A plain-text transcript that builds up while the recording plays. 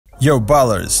Yo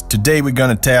ballers, today we're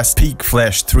gonna test Peak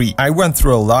Flash 3. I went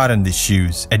through a lot on these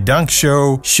shoes. A dunk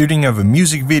show, shooting of a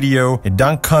music video, a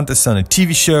dunk contest on a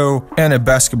TV show, and a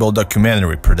basketball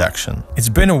documentary production. It's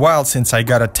been a while since I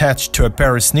got attached to a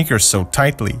pair of sneakers so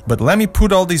tightly, but let me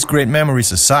put all these great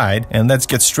memories aside and let's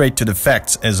get straight to the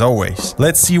facts as always.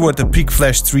 Let's see what the Peak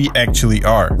Flash 3 actually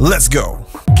are. Let's go!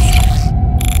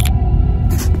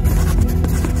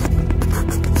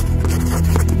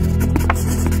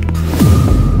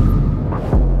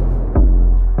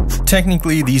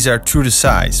 Technically, these are true to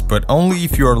size, but only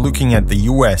if you are looking at the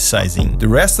US sizing. The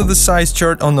rest of the size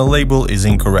chart on the label is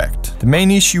incorrect. The main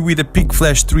issue with the Peak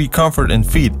Flash 3 comfort and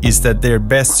fit is that they are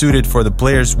best suited for the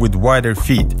players with wider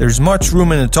feet. There's much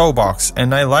room in the toe box,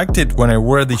 and I liked it when I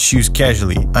wore these shoes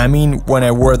casually. I mean, when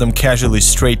I wore them casually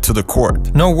straight to the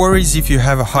court. No worries if you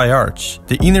have a high arch.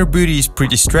 The inner booty is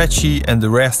pretty stretchy and the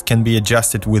rest can be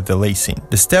adjusted with the lacing.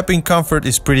 The stepping comfort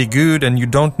is pretty good and you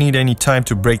don't need any time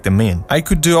to break them in. I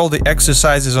could do all the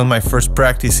exercises on my first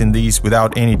practice in these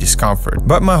without any discomfort.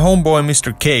 But my homeboy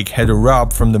Mr. Cake had a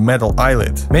rub from the metal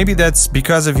eyelet. Maybe that's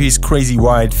because of his crazy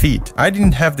wide feet. I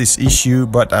didn't have this issue,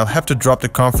 but I'll have to drop the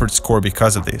comfort score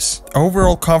because of this.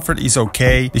 Overall comfort is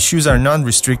okay, the shoes are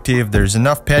non-restrictive, there's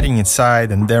enough padding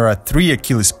inside, and there are 3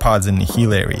 Achilles pods in the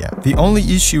heel area. The only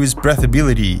issue is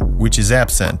breathability, which is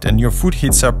absent, and your foot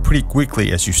heats up pretty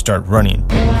quickly as you start running.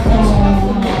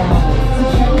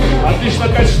 Отлично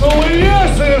качнул и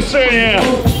совершение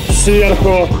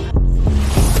сверху.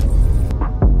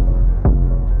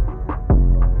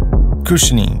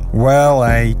 Cushioning. Well,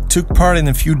 I took part in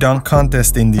a few dunk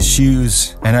contests in these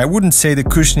shoes, and I wouldn't say the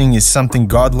cushioning is something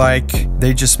godlike,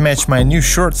 they just match my new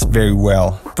shorts very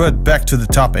well. But back to the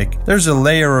topic, there's a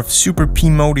layer of Super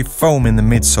P-Motive foam in the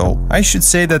midsole. I should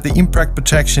say that the impact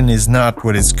protection is not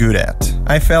what it's good at.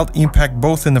 I felt impact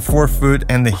both in the forefoot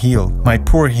and the heel, my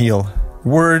poor heel.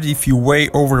 Word, if you weigh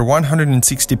over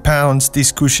 160 pounds,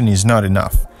 this cushion is not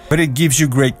enough, but it gives you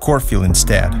great core feel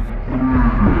instead.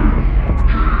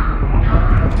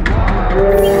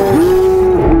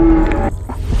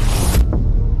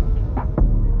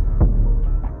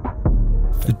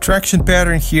 The traction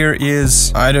pattern here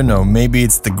is, I don't know, maybe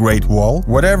it's the Great Wall.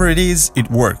 Whatever it is, it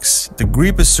works. The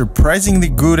grip is surprisingly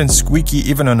good and squeaky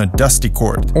even on a dusty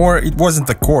court. Or it wasn't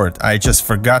the court, I just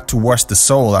forgot to wash the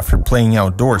sole after playing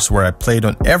outdoors where I played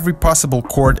on every possible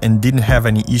court and didn't have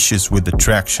any issues with the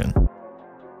traction.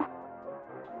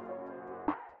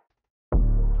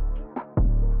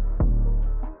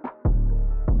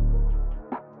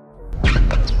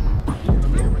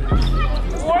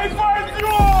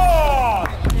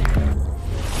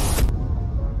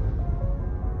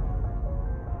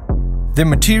 The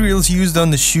materials used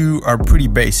on the shoe are pretty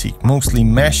basic, mostly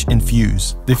mesh and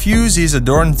fuse. The fuse is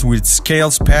adorned with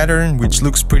scales pattern, which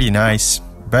looks pretty nice,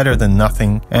 better than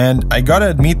nothing, and I gotta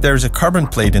admit there's a carbon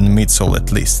plate in the midsole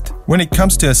at least. When it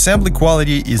comes to assembly,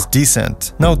 quality is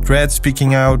decent. No threads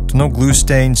peeking out, no glue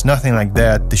stains, nothing like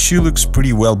that. The shoe looks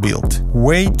pretty well built.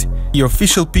 Weight? The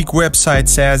official Peak website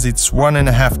says it's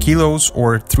 1.5 kilos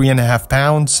or 3.5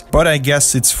 pounds, but I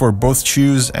guess it's for both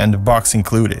shoes and the box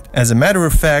included. As a matter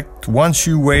of fact, one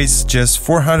shoe weighs just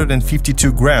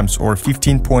 452 grams or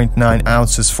 15.9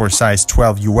 ounces for size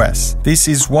 12 US. This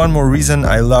is one more reason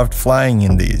I loved flying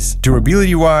in these.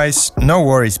 Durability wise, no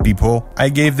worries people. I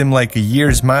gave them like a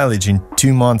year's mileage in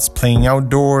 2 months playing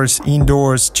outdoors,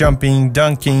 indoors, jumping,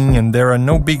 dunking, and there are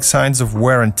no big signs of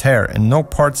wear and tear and no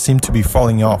parts seem to be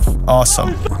falling off.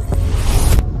 Awesome.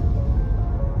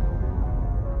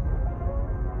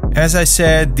 As I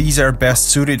said, these are best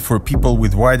suited for people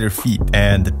with wider feet,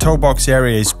 and the toe box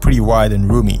area is pretty wide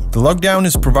and roomy. The lockdown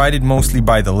is provided mostly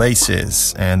by the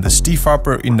laces, and the stiff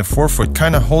upper in the forefoot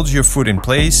kinda holds your foot in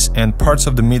place, and parts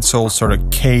of the midsole sort of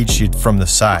cage it from the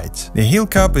sides. The heel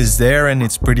cup is there and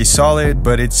it's pretty solid,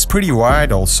 but it's pretty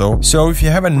wide also, so if you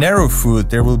have a narrow foot,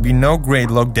 there will be no great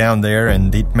lockdown there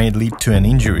and it may lead to an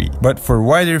injury. But for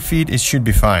wider feet, it should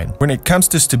be fine. When it comes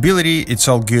to stability, it's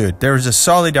all good. There is a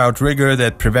solid outrigger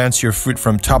that prevents your foot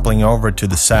from toppling over to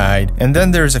the side, and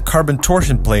then there's a carbon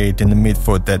torsion plate in the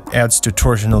midfoot that adds to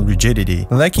torsional rigidity.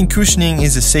 Lacking cushioning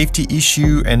is a safety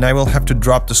issue and I will have to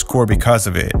drop the score because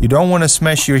of it. You don't want to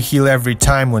smash your heel every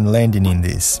time when landing in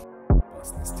this.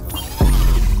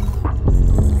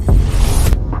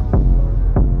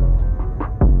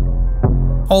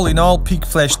 All in all, Peak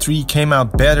Flash 3 came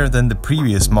out better than the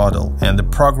previous model, and the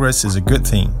progress is a good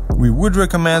thing. We would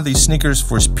recommend these sneakers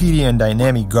for speedy and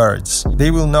dynamic guards.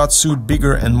 They will not suit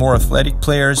bigger and more athletic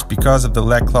players because of the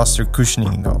lackluster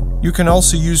cushioning though. You can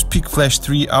also use Peak Flash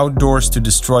 3 outdoors to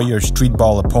destroy your street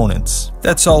ball opponents.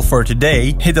 That's all for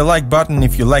today. Hit the like button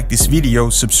if you like this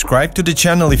video, subscribe to the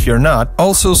channel if you're not.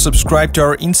 Also subscribe to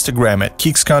our Instagram at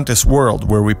Kicks Contest World,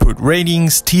 where we put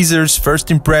ratings, teasers, first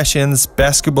impressions,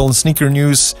 basketball and sneaker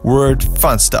news, word,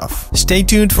 fun stuff. Stay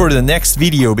tuned for the next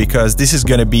video because this is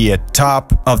gonna be a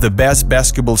top of the best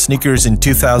basketball sneakers in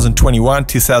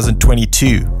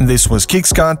 2021-2022. This was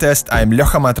Kicks Contest. I'm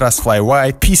Ljocha Matras Fly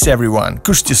White. Peace everyone.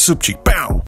 Kushti supчик.